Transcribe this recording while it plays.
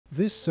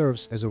This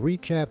serves as a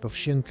recap of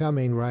Shin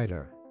Kamen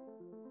Rider,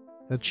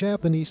 a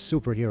Japanese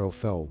superhero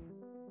film.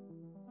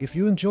 If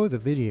you enjoy the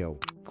video,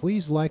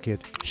 please like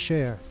it,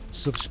 share,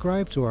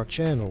 subscribe to our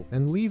channel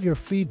and leave your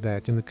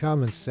feedback in the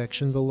comments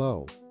section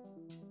below.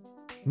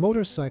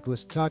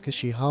 Motorcyclist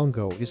Takeshi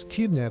Hongo is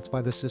kidnapped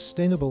by the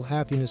Sustainable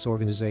Happiness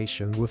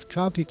Organization with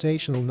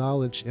computational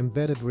knowledge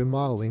embedded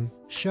remodeling,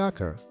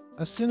 Shocker,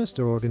 a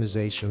sinister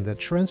organization that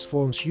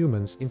transforms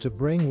humans into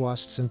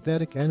brainwashed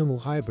synthetic animal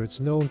hybrids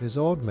known as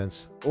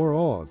augments, or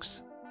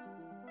augs.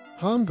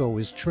 Hongo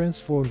is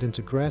transformed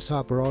into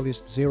Grasshopper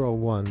August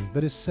 01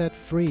 but is set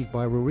free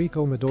by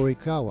Ruriko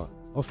Midorikawa,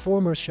 a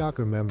former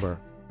Shocker member,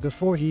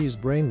 before he is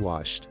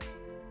brainwashed.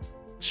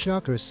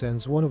 Shocker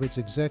sends one of its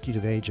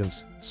executive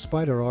agents,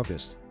 Spider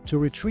August, to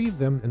retrieve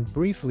them and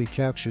briefly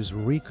captures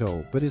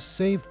Ruriko but is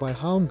saved by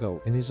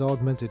Hongo in his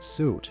augmented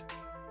suit.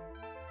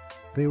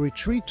 They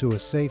retreat to a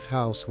safe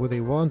house where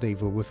they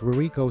rendezvous with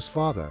Ruriko's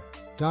father,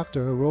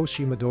 Dr.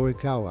 Hiroshi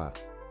Midorikawa.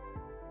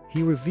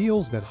 He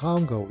reveals that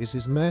Hongo is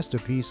his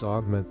masterpiece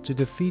augment to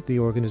defeat the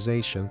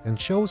organization and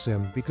chose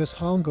him because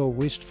Hongo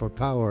wished for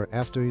power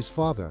after his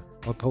father,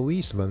 a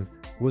policeman,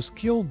 was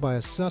killed by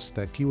a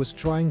suspect he was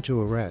trying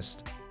to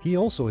arrest. He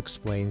also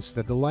explains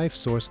that the life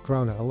source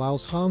Krona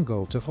allows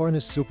Hongo to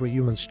harness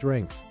superhuman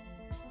strength.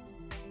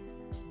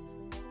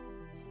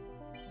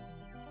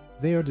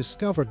 They are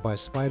discovered by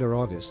Spider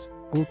August,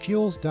 who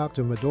kills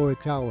Dr.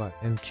 Midorikawa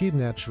and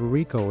kidnaps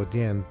Ruriko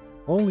again,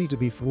 only to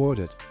be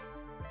thwarted.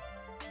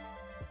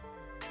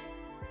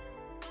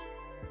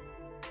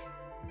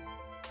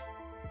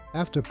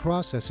 After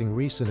processing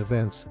recent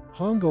events,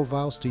 Hongo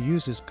vows to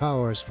use his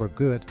powers for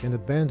good and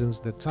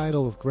abandons the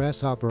title of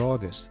Grasshopper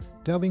August,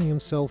 dubbing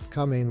himself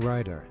Kamen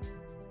Rider.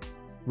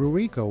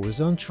 Ruriko is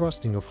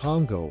untrusting of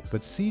Hongo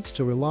but cedes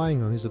to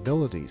relying on his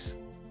abilities.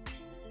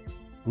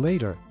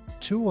 Later,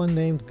 two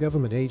unnamed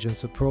government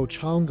agents approach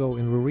Hongo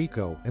and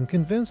Ruriko and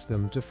convince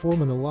them to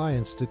form an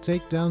alliance to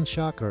take down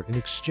Shocker in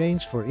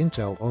exchange for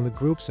intel on the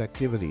group's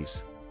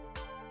activities.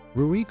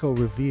 Ruriko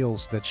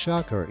reveals that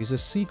Shocker is a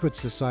secret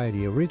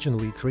society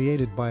originally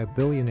created by a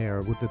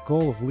billionaire with the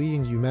goal of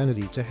leading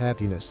humanity to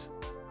happiness.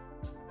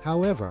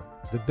 However,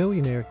 the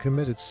billionaire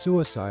committed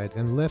suicide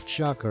and left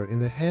Shocker in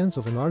the hands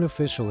of an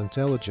artificial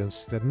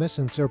intelligence that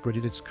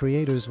misinterpreted its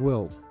creator's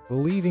will,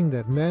 believing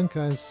that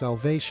mankind's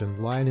salvation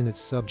lied in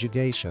its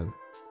subjugation.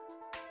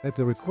 At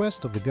the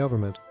request of the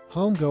government,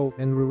 Hongo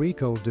and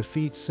Ruriko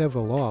defeat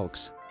several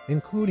augs,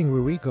 including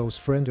Ruriko's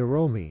friend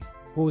Hiromi,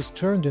 who is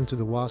turned into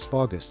the Wasp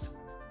August.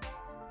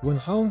 When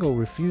Hongo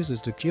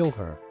refuses to kill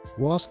her,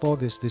 Wasp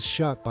August is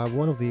shot by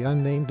one of the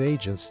unnamed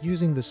agents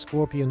using the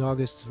Scorpion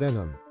August's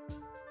venom.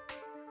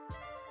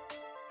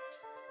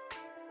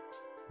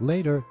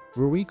 Later,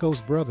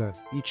 Ruriko's brother,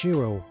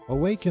 Ichiro,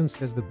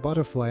 awakens as the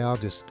Butterfly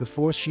August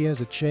before she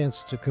has a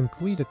chance to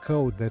complete a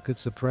code that could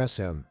suppress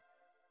him.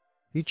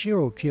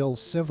 Ichiro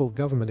kills several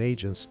government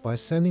agents by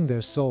sending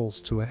their souls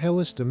to a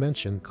hellish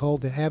dimension called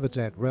the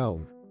Habitat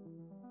Realm.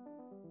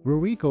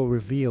 Ruriko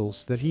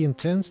reveals that he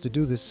intends to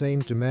do the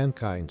same to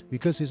mankind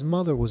because his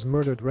mother was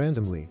murdered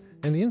randomly,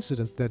 an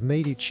incident that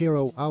made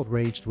Ichiro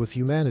outraged with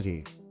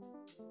humanity.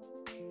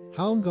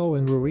 Hongo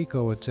and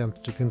Ruriko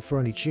attempt to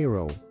confront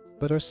Ichiro,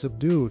 but are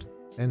subdued,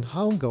 and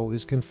Hongo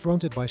is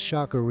confronted by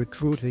Shocker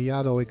recruit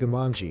Hayato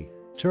Ikemanji,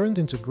 turned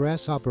into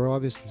Grasshopper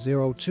August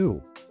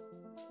 02.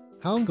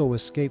 Hongo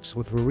escapes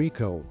with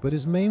Ruriko but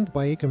is maimed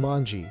by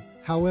Ikemanji.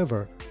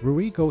 However,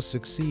 Ruriko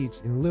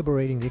succeeds in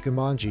liberating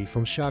Ikemanji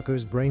from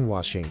Shocker's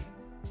brainwashing.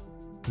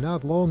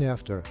 Not long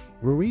after,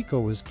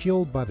 Ruriko is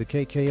killed by the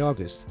KK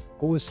August,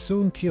 who is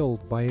soon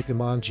killed by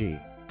Ikemanji.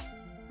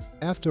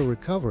 After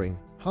recovering,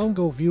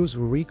 Hongo views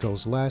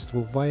Ruriko's last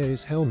will via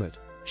his helmet.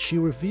 She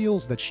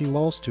reveals that she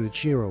lost to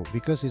Ichiro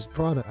because his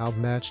prana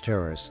outmatched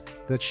hers,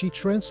 that she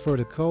transferred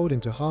a code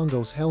into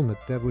Hongo's helmet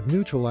that would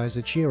neutralize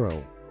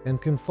Ichiro,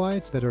 and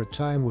confides that her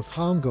time with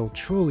Hongo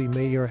truly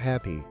made her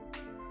happy.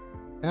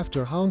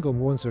 After Hongo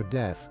mourns her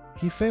death,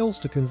 he fails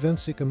to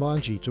convince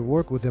Ikemanji to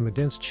work with him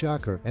against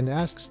Shocker and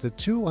asks the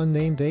two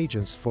unnamed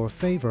agents for a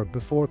favor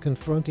before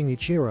confronting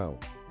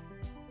Ichiro.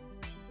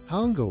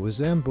 Hongo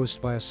is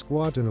ambushed by a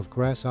squadron of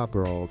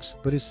Grasshopper Augs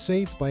but is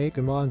saved by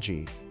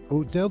Ikemanji,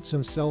 who dubs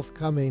himself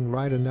Kamen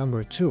Rider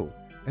No. 2,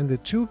 and the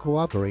two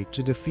cooperate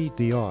to defeat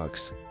the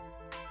Augs.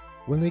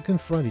 When they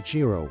confront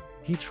Ichiro,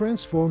 he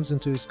transforms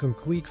into his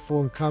complete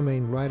form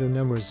Kamen Rider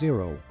No.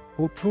 0,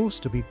 who proves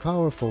to be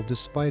powerful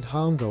despite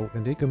Hongo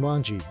and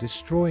Ikemanji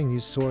destroying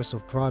his source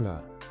of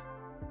prana.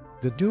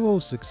 The duo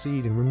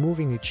succeed in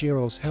removing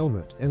Ichiro's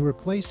helmet and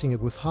replacing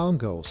it with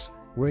Hongo's,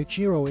 where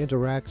Ichiro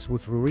interacts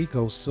with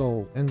Ruriko's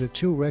soul and the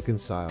two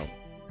reconcile.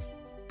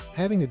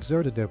 Having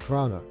exerted their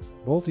prana,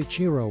 both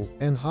Ichiro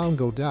and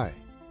Hongo die.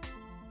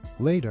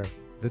 Later,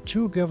 the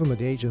two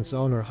government agents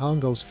honor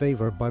Hongo's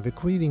favor by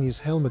bequeathing his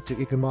helmet to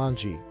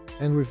Ikemanji,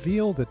 and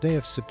reveal that they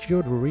have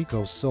secured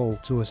Ruriko's soul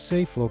to a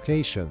safe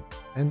location,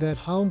 and that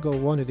Hongo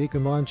wanted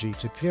Ikemanji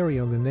to carry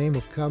on the name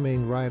of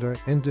Kamen Rider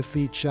and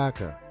defeat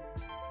Shocker.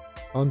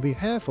 On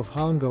behalf of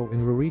Hongo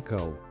and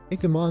Ruriko,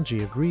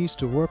 Ikemanji agrees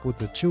to work with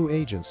the two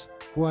agents,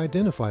 who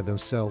identify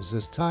themselves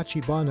as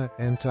Tachibana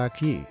and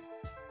Taki.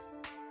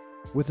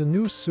 With a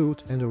new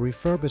suit and a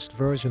refurbished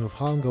version of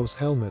Hongo's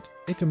helmet,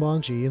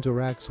 Ikemanji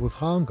interacts with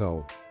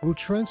Hongo, who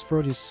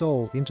transferred his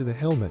soul into the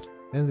helmet,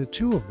 and the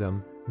two of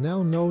them,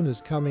 now known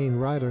as Kamen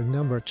Rider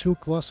No.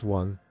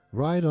 2+1,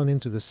 ride on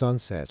into the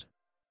sunset.